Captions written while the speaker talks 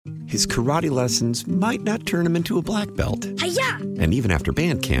his karate lessons might not turn him into a black belt. Hi-ya! And even after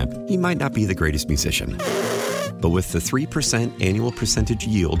band camp, he might not be the greatest musician. But with the 3% annual percentage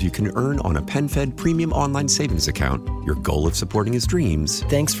yield you can earn on a PenFed premium online savings account, your goal of supporting his dreams...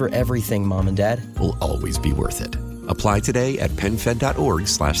 Thanks for everything, Mom and Dad. ...will always be worth it. Apply today at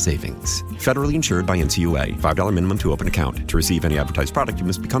PenFed.org/savings. Federally insured by NCUA. $5 minimum to open account. To receive any advertised product, you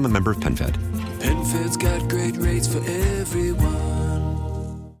must become a member of PenFed. PenFed's got great rates for everyone.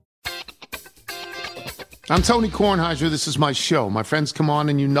 I'm Tony Kornheiser. This is my show. My friends come on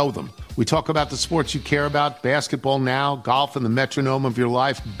and you know them. We talk about the sports you care about, basketball now, golf, and the metronome of your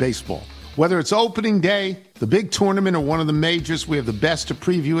life, baseball. Whether it's opening day, the big tournament, or one of the majors, we have the best to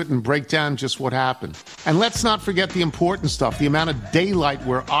preview it and break down just what happened. And let's not forget the important stuff, the amount of daylight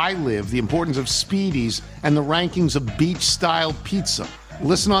where I live, the importance of speedies, and the rankings of beach-style pizza.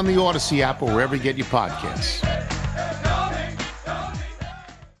 Listen on the Odyssey app or wherever you get your podcasts.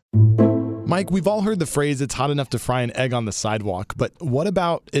 Mike, we've all heard the phrase, it's hot enough to fry an egg on the sidewalk, but what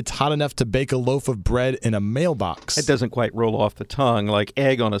about it's hot enough to bake a loaf of bread in a mailbox? It doesn't quite roll off the tongue like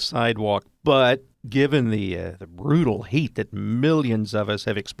egg on a sidewalk, but given the brutal heat that millions of us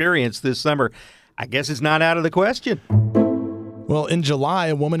have experienced this summer, I guess it's not out of the question. Well, in July,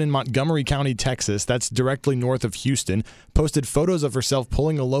 a woman in Montgomery County, Texas, that's directly north of Houston, posted photos of herself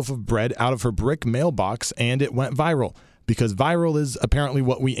pulling a loaf of bread out of her brick mailbox, and it went viral. Because viral is apparently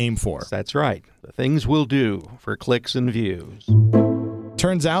what we aim for. That's right. The things we'll do for clicks and views.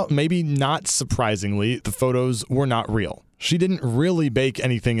 Turns out, maybe not surprisingly, the photos were not real. She didn't really bake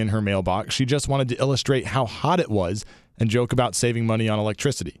anything in her mailbox. She just wanted to illustrate how hot it was and joke about saving money on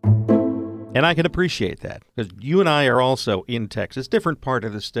electricity. And I can appreciate that, because you and I are also in Texas, different part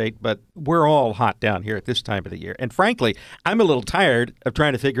of the state, but we're all hot down here at this time of the year. And frankly, I'm a little tired of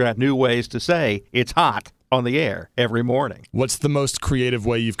trying to figure out new ways to say it's hot on the air every morning. What's the most creative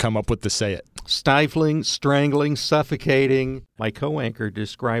way you've come up with to say it? Stifling, strangling, suffocating. My co-anchor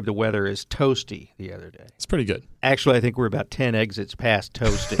described the weather as toasty the other day. It's pretty good. Actually, I think we're about 10 exits past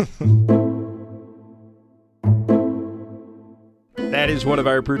toasty. That is one of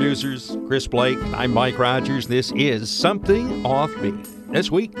our producers, Chris Blake. I'm Mike Rogers. This is Something Offbeat. This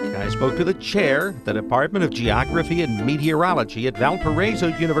week, I spoke to the chair of the Department of Geography and Meteorology at Valparaiso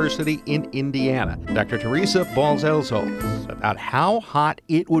University in Indiana, Dr. Teresa Balzels-Holtz, about how hot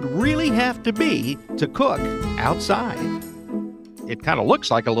it would really have to be to cook outside. It kind of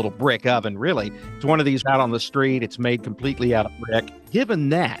looks like a little brick oven, really. It's one of these out on the street. It's made completely out of brick. Given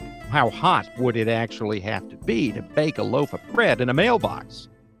that, how hot would it actually have to be to bake a loaf of bread in a mailbox?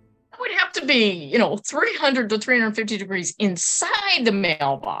 It would have to be, 300 to 350 degrees inside the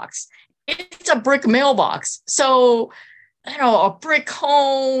mailbox. It's a brick mailbox. So, a brick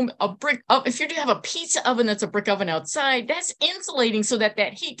home, if you do have a pizza oven that's a brick oven outside, that's insulating so that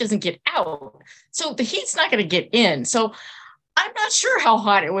heat doesn't get out. So the heat's not going to get in. So I'm not sure how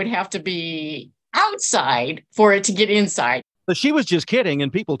hot it would have to be outside for it to get inside. But she was just kidding,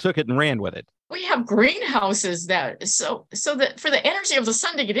 and people took it and ran with it. We have greenhouses so that for the energy of the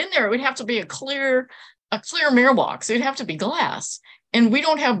sun to get in there, it would have to be a clear mailbox. It would have to be glass. And we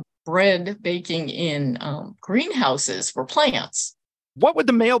don't have bread baking in greenhouses for plants. What would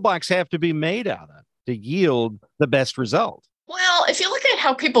the mailbox have to be made out of to yield the best result? Well, if you look at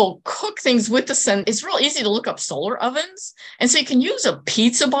how people cook things with the sun, it's real easy to look up solar ovens. And so you can use a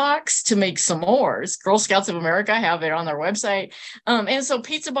pizza box to make s'mores. Girl Scouts of America have it on their website. And so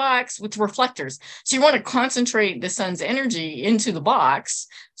pizza box with reflectors. So you want to concentrate the sun's energy into the box.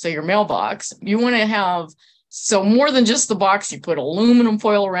 So your mailbox, you want to have, so more than just the box, you put aluminum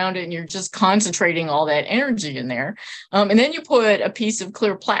foil around it and you're just concentrating all that energy in there. And then you put a piece of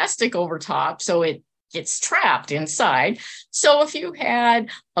clear plastic over top so it gets trapped inside. So if you had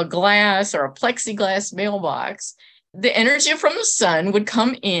a glass or a plexiglass mailbox, the energy from the sun would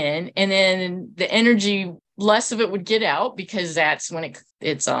come in and then the energy, less of it would get out because that's when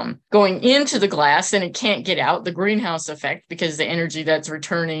it's going into the glass and it can't get out, the greenhouse effect, because the energy that's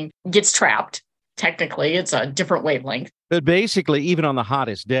returning gets trapped. Technically, it's a different wavelength. But basically, even on the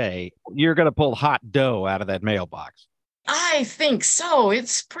hottest day, you're going to pull hot dough out of that mailbox. I think so.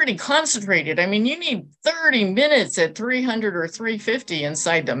 It's pretty concentrated. I mean, you need 30 minutes at 300 or 350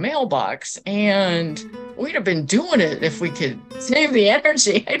 inside the mailbox, and we'd have been doing it if we could save the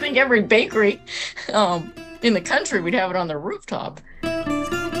energy. I think every bakery in the country, we'd have it on their rooftop.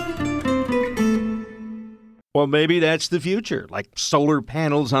 Well, maybe that's the future, like solar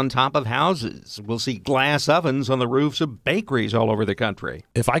panels on top of houses. We'll see glass ovens on the roofs of bakeries all over the country.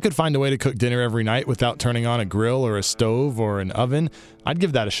 If I could find a way to cook dinner every night without turning on a grill or a stove or an oven, I'd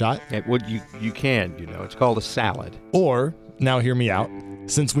give that a shot. You can, it's called a salad. Or, now hear me out,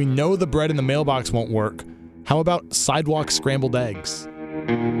 Since we know the bread in the mailbox won't work, how about sidewalk scrambled eggs?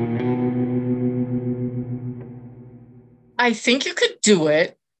 I think you could do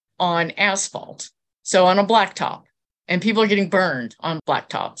it on asphalt, so on a blacktop. And people are getting burned on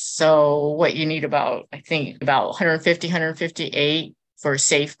blacktops. So what you need about 150, 158 for a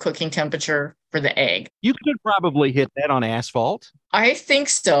safe cooking temperature for the egg. You could probably hit that on asphalt. I think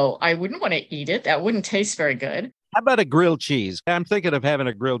so. I wouldn't want to eat it. That wouldn't taste very good. How about a grilled cheese? I'm thinking of having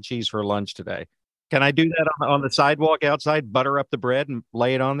a grilled cheese for lunch today. Can I do that on the sidewalk outside, butter up the bread and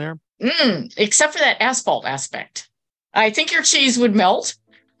lay it on there? Except for that asphalt aspect. I think your cheese would melt.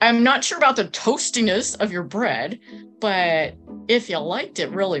 I'm not sure about the toastiness of your bread, but if you liked it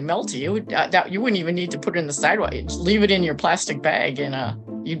really melty, you wouldn't even need to put it in the sidewalk. You'd just leave it in your plastic bag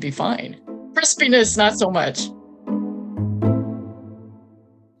and you'd be fine. Crispiness, not so much.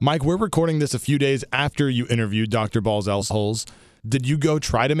 Mike, we're recording this a few days after you interviewed Dr. Balzells. Did you go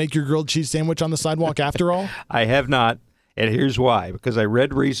try to make your grilled cheese sandwich on the sidewalk after all? I have not, and here's why. Because I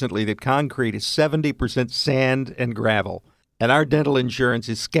read recently that concrete is 70% sand and gravel. And our dental insurance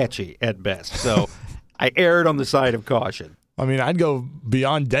is sketchy at best. So I erred on the side of caution. I mean, I'd go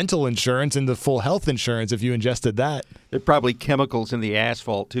beyond dental insurance into full health insurance if you ingested that. There are probably chemicals in the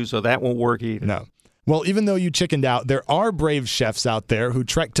asphalt, too, so that won't work either. No. Well, even though you chickened out, there are brave chefs out there who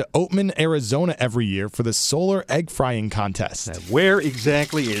trek to Oatman, Arizona every year for the Solar Egg Frying Contest. Now, where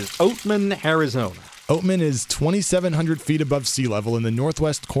exactly is Oatman, Arizona? Oatman is 2,700 feet above sea level in the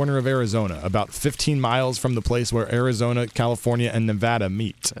northwest corner of Arizona, about 15 miles from the place where Arizona, California, and Nevada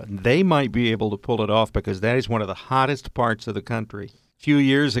meet. They might be able to pull it off because that is one of the hottest parts of the country. A few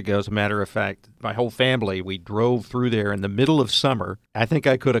years ago, as a matter of fact, my whole family, we drove through there in the middle of summer. I think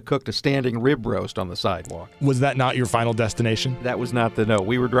I could have cooked a standing rib roast on the sidewalk. Was that not your final destination? That was not no.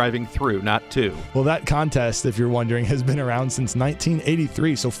 We were driving through, not to. Well, that contest, if you're wondering, has been around since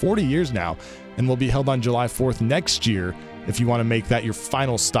 1983, so 40 years now, and will be held on July 4th next year if you want to make that your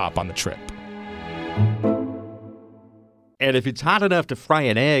final stop on the trip. And if it's hot enough to fry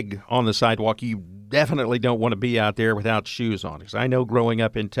an egg on the sidewalk, you definitely don't want to be out there without shoes on. Because I know growing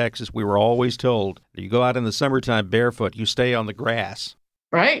up in Texas, we were always told, you go out in the summertime barefoot, you stay on the grass.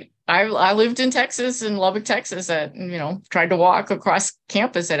 Right. I lived in Texas, in Lubbock, Texas, tried to walk across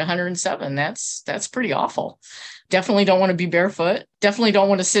campus at 107. That's pretty awful. Definitely don't want to be barefoot. Definitely don't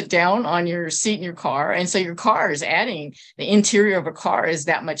want to sit down on your seat in your car. And so your car is the interior of a car is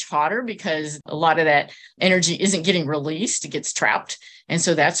that much hotter because a lot of that energy isn't getting released. It gets trapped. And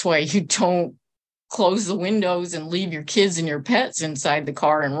so that's why you don't close the windows and leave your kids and your pets inside the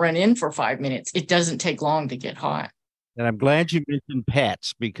car and run in for 5 minutes. It doesn't take long to get hot. And I'm glad you mentioned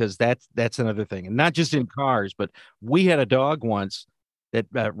pets because that's another thing. And not just in cars, but we had a dog once that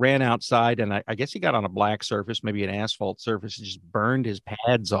ran outside, and I guess he got on a black surface, maybe an asphalt surface, and just burned his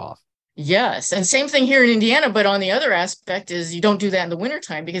pads off. Yes. And same thing here in Indiana. But on the other aspect is you don't do that in the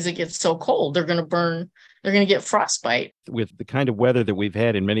wintertime because it gets so cold. They're going to burn. They're going to get frostbite. With the kind of weather that we've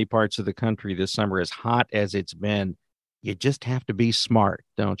had in many parts of the country this summer, as hot as it's been, you just have to be smart,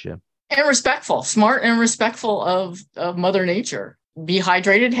 don't you? And respectful, smart and respectful of Mother Nature. Be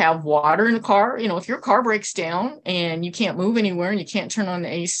hydrated, have water in the car. If your car breaks down and you can't move anywhere and you can't turn on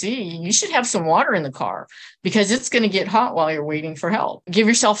the AC, you should have some water in the car because it's going to get hot while you're waiting for help. Give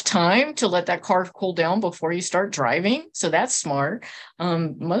yourself time to let that car cool down before you start driving. So that's smart.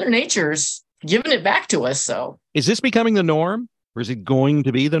 Mother Nature's giving it back to us. So is this becoming the norm or is it going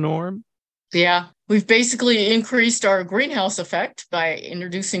to be the norm? Yeah, we've basically increased our greenhouse effect by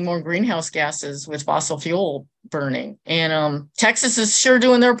introducing more greenhouse gases with fossil fuel burning. And Texas is sure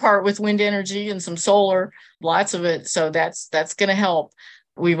doing their part with wind energy and some solar, lots of it. So that's going to help.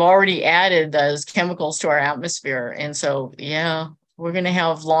 We've already added those chemicals to our atmosphere. And so, yeah, we're going to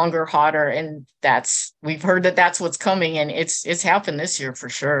have longer, hotter. And we've heard that's what's coming. And it's happened this year for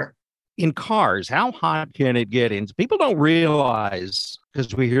sure. In cars, how hot can it get? And people don't realize,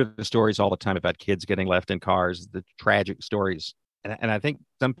 because we hear the stories all the time about kids getting left in cars, the tragic stories. And I think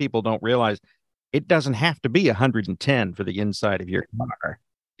some people don't realize it doesn't have to be 110 for the inside of your car.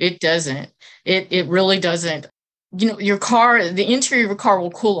 It doesn't. It really doesn't. Your car, the interior of your car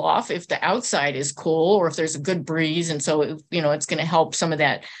will cool off if the outside is cool or if there's a good breeze. And so, it's going to help some of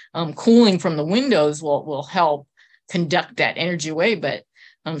that cooling from the windows will help conduct that energy away. But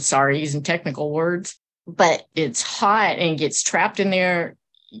I'm sorry, using technical words, but it's hot and gets trapped in there.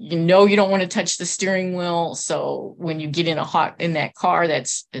 You don't want to touch the steering wheel. So when you get in that car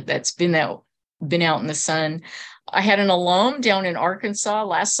that's been out in the sun. I had an alum down in Arkansas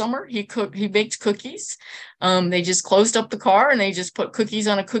last summer. He baked cookies. They just closed up the car and they just put cookies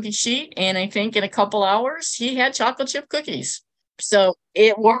on a cookie sheet. And I think in a couple hours he had chocolate chip cookies. So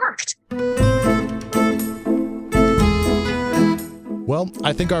it worked. Well,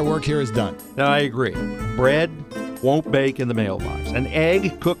 I think our work here is done. I agree. Bread won't bake in the mailbox. An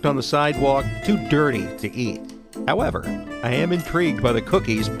egg cooked on the sidewalk, too dirty to eat. However, I am intrigued by the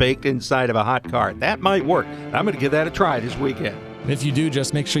cookies baked inside of a hot cart. That might work. I'm going to give that a try this weekend. If you do,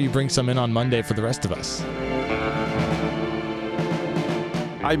 just make sure you bring some in on Monday for the rest of us.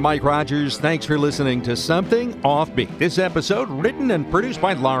 I'm Mike Rogers. Thanks for listening to Something Offbeat. This episode written and produced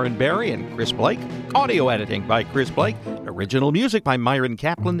by Lauren Barry and Chris Blake. Audio editing by Chris Blake. Original music by Myron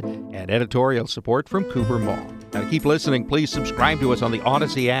Kaplan. And editorial support from Cooper Mall. Now, to keep listening, please subscribe to us on the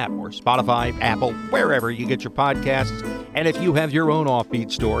Odyssey app or Spotify, Apple, wherever you get your podcasts. And if you have your own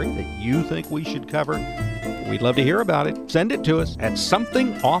offbeat story that you think we should cover, we'd love to hear about it. Send it to us at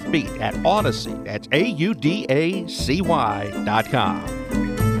somethingoffbeat at Odyssey. That's AUDACY.com.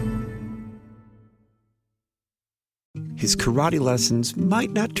 His karate lessons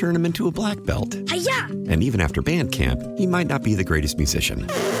might not turn him into a black belt. Hi-ya! And even after band camp, he might not be the greatest musician.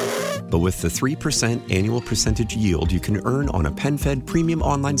 But with the 3% annual percentage yield you can earn on a PenFed premium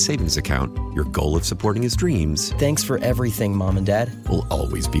online savings account, your goal of supporting his dreams... Thanks for everything, Mom and Dad. ...will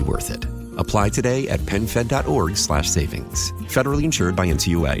always be worth it. Apply today at PenFed.org/savings. Federally insured by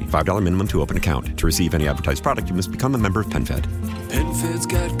NCUA. $5 minimum to open account. To receive any advertised product, you must become a member of PenFed. PenFed's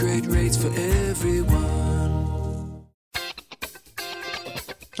got great rates for everyone.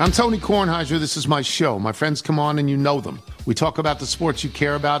 I'm Tony Kornheiser. This is my show. My friends come on and you know them. We talk about the sports you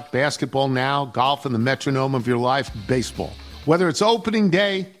care about, basketball now, golf, and the metronome of your life, baseball. Whether it's opening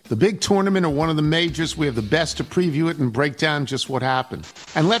day, the big tournament, or one of the majors, we have the best to preview it and break down just what happened.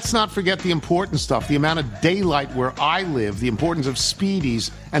 And let's not forget the important stuff, the amount of daylight where I live, the importance of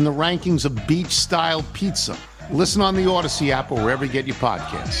Speedies, and the rankings of beach-style pizza. Listen on the Odyssey app or wherever you get your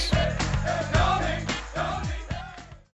podcasts.